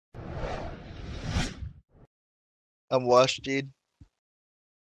I'm washed, dude.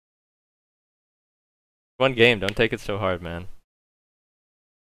 One game, don't take it so hard, man.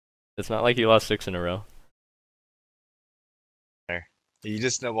 It's not like you lost 6 in a row. You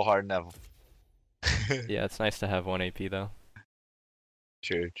just snowball hard enough. Yeah, it's nice to have 1 AP though.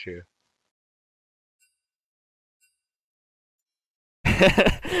 True, true.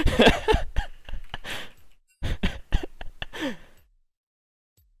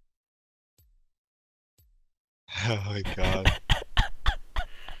 Oh my god.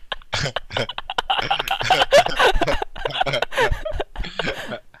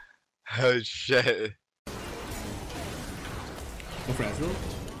 Oh shit. Go for Ezreal.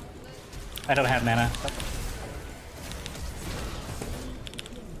 I don't have mana.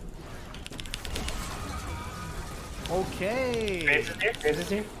 Okay. Graves is here. Graves is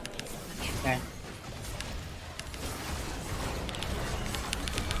here. Okay.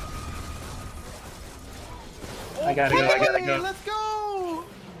 I gotta go. I gotta go. Let's go.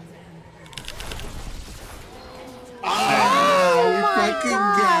 Oh, we fucking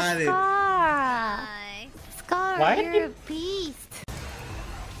got it. Scarra, Why? you're a beast.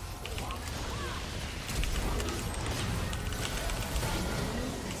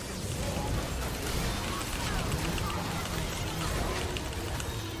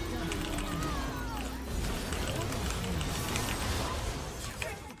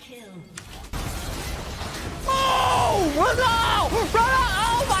 Oh, run out! Run out!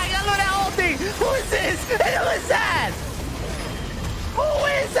 Oh my god, look at that ulti! Who is this? Who is that? Who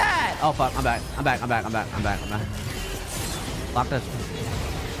is that? Oh fuck, I'm back. I'm back. Lock this.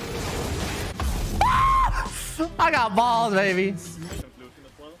 I got balls, baby.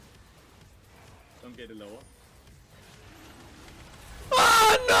 Don't get it lower.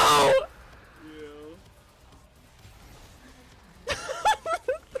 Oh no!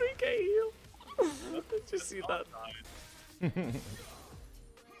 3k heal. Did you see that?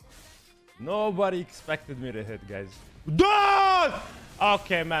 Nobody expected me to hit, guys. Dude!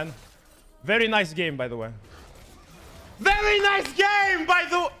 Okay, man. Very nice game, by the way. Very nice game, by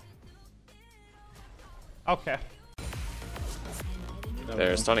the way. Okay.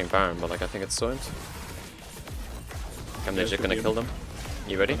 They're stunning Baron, but like I think it's stormed. I'm legit gonna kill them.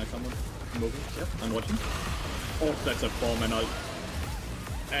 You ready? Moving. Yep, I'm watching. Oh, that's a 4-man ult.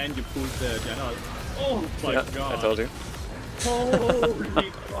 And you pulled the Janna ult. Oh my Yeah, god. I told you.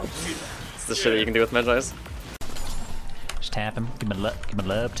 Holy It's the shit that you can do with Magi's. Just tap him. Give him a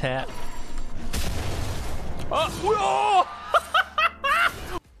love tap. Oh! Whoa!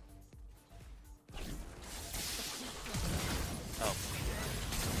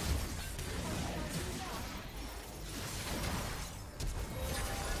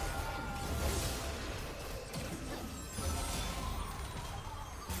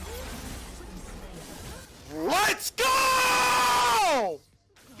 Let's go!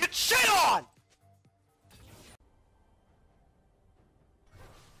 Get shit on!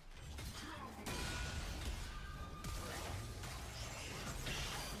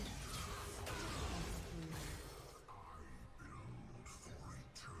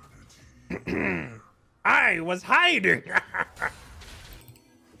 I was hiding!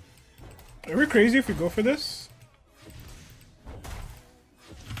 Are we crazy if we go for this?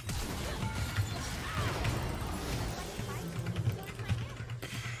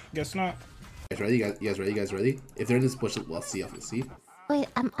 Guess not. You guys ready? You guys ready? You guys ready? If they're in this bush, let's see. Let's see. Wait,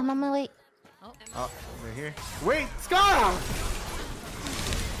 I'm on my way. Oh, we're here. Wait, Scarra!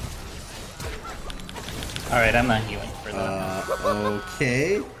 Alright, I'm not healing for that.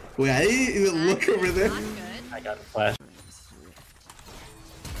 Okay. Wait, I didn't even look over there. I got a flash.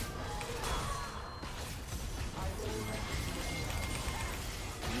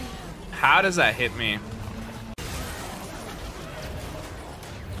 How does that hit me?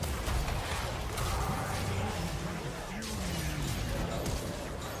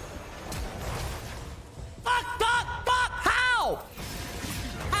 Fuck! How?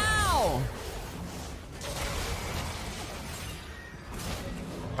 How?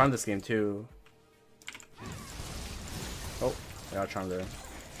 Charm this game too. Oh, I got a charm there.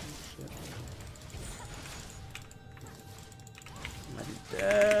 Shit. Might be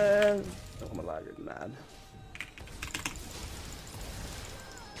dead. Oh, I'm alive, you're mad.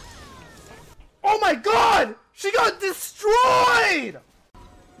 Oh my god! She got destroyed!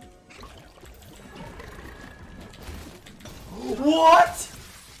 What?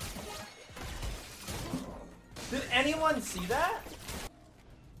 Did anyone see that?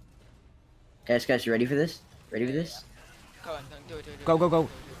 Guys, you ready for this? Ready for this? Go, go, go.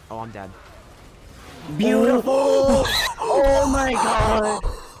 Oh, I'm dead. Beautiful! Oh my god!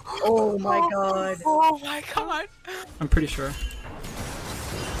 Oh my god. Oh my god. I'm pretty sure.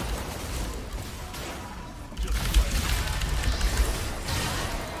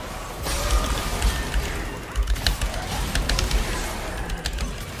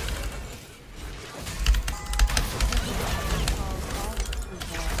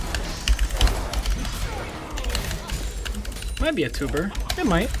 Might be a tuber. It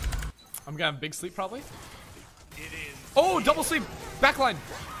might. I'm gonna have big sleep probably. Oh, double sleep. Backline.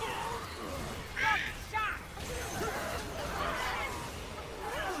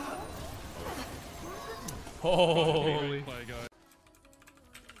 Holy. Oh my god.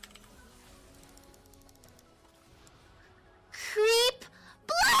 Creep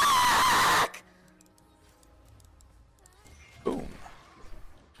block! Boom.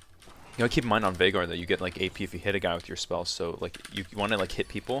 You gotta keep in mind on Veigar that you get like AP if you hit a guy with your spell, so like you want to like hit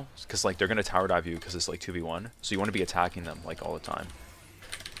people because like they're gonna tower dive you because it's like 2v1, so you want to be attacking them like all the time.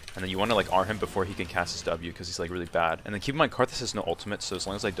 And then you want to like R him before he can cast his W because he's like really bad. And then keep in mind Karthus has no ultimate, so as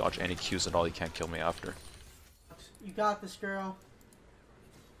long as I dodge any Qs at all, he can't kill me after. You got this, girl.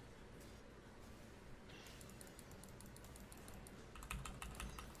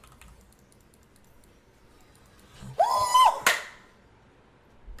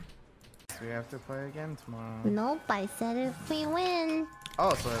 We have to play again tomorrow. Nope, I said if we win.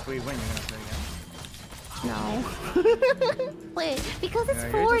 Oh, so if we win, you're gonna play again? No. Wait, because it's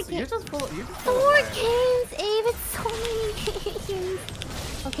Yeah, 4 you're games. just full 4 games, Abe. It's so many games.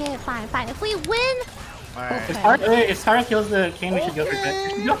 Okay, fine, fine. If we win. Alright. If Scarra kills the king, we should go for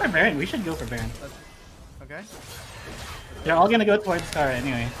Baron. We should go for Baron. We should go for Baron. Okay. They're all gonna go towards Scarra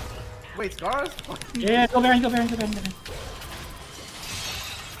anyway. Wait, Scarra's? Yeah, go Baron, go Baron, go Baron, go Baron.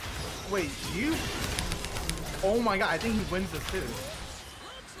 Wait, you? Oh my god, I think he wins this too.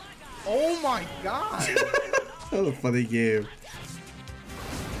 Oh my god! What a funny game.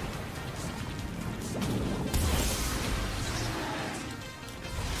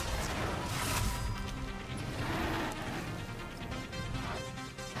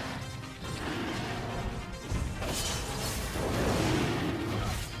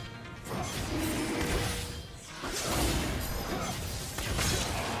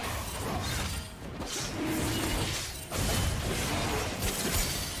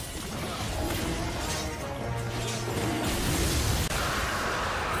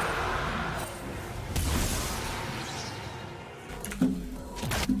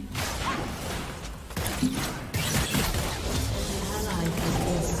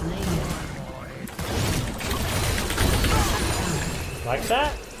 Like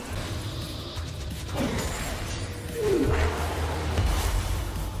that?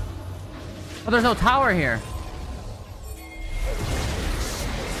 Oh, there's no tower here.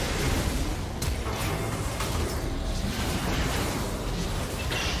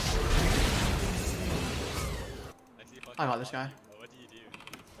 I got this guy. What do you do?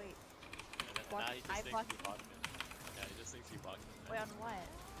 Wait. What? Now he just thinks you blocked him. Yeah, he just thinks you blocked him. Wait, on what?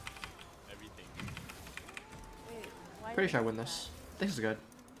 Everything. Wait, why? Pretty sure I win this. This is good.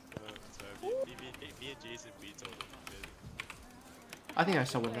 So me and Jason, we told him. I think I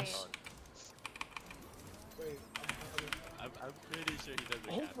still win this. I'm pretty sure he doesn't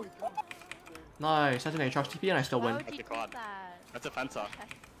have it. Nice. That's an Aatrox TP and I still win. That's a quad. That's a Penta.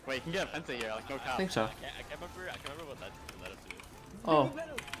 Wait, you can get a Penta here, like no cap. I think so. I can't remember what that led up to. Oh.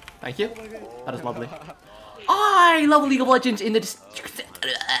 Thank you. That is lovely. I love League of Legends in the...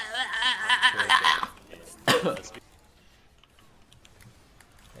 Okay,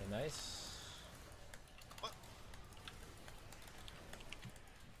 nice.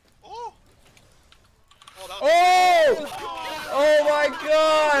 Oh! Oh! Oh my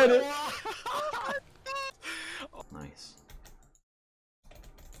god! Nice.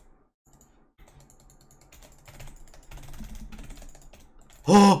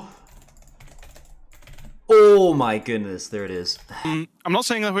 Oh! Oh my goodness, there it is. I'm not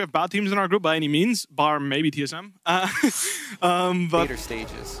saying that we have bad teams in our group by any means, bar maybe TSM. But later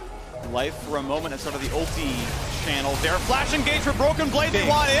stages. Life for a moment as sort of the ulti channel there. Flash engage for Broken Blade. They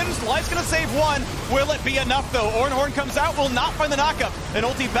want in. Life's gonna save one. Will it be enough though? Ornhorn comes out, will not find the knockup. An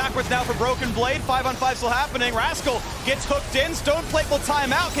ulti backwards now for Broken Blade. 5-on-5 still happening. Rascal gets hooked in. Stoneplate will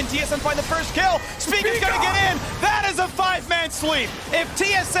time out. Can TSM find the first kill? Speaker's gonna get in. That is a 5-man sweep. If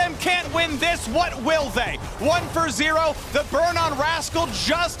TSM can't win this, what will they? 1 for 0. The burn on Rascal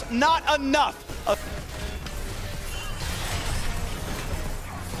just not enough.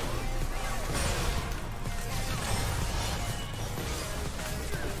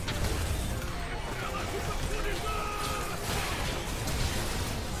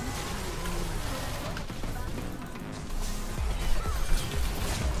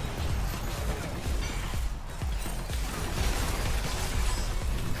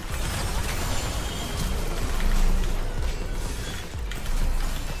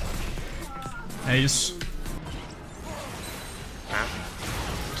 Ace. Huh?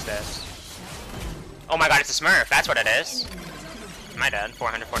 What's this? Oh my god, it's a Smurf. That's what it is. Am I dead?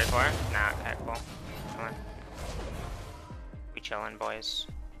 444? Nah, okay, cool. Come on. We chillin', boys.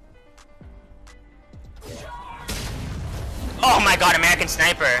 Oh my god, American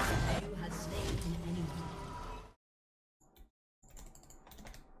Sniper!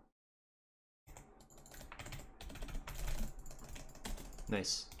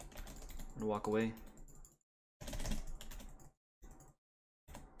 Nice. I'm gonna walk away.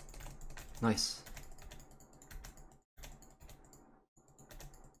 Nice.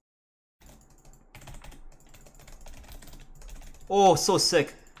 Oh, so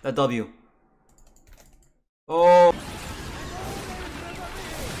sick. That W. Oh.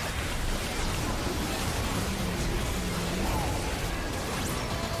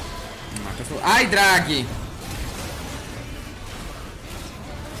 Ai, drag!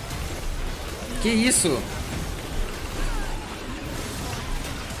 Que isso?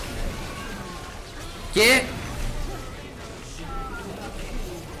 Que?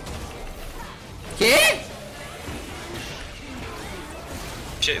 Que?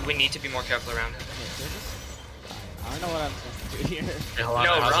 We need to be more careful around him. I don't know what I'm supposed to do here. No,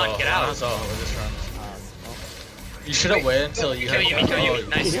 run, get out. You shouldn't wait until you have... Kill you.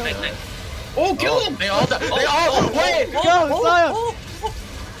 Nice. Oh, kill him! They all died. They all... Wait! Go, Saya!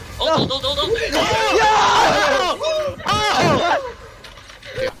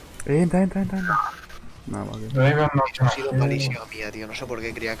 Entra. No, vale. Eso ha sido malísima mía, tío. No sé por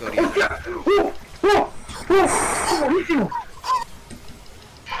qué creía que habría.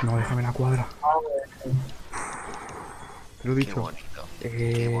 No, déjame la cuadra. Te lo he dicho.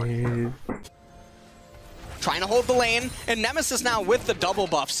 Trying to hold the lane, and Nemesis now with the double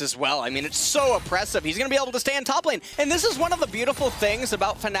buffs as well. I mean, it's so oppressive. He's going to be able to stay in top lane. And this is one of the beautiful things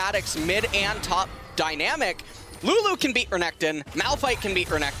about Fnatic's mid and top dynamic. Lulu can beat Renekton, Malphite can beat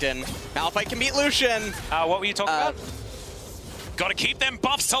Renekton, Malphite can beat Lucian. What were you talking about? Got to keep them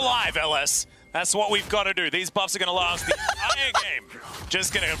buffs alive, LS. That's what we've got to do. These buffs are going to last the entire game.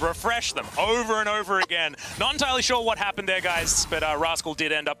 Just going to refresh them over and over again. Not entirely sure what happened there, guys, but Rascal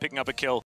did end up picking up a kill.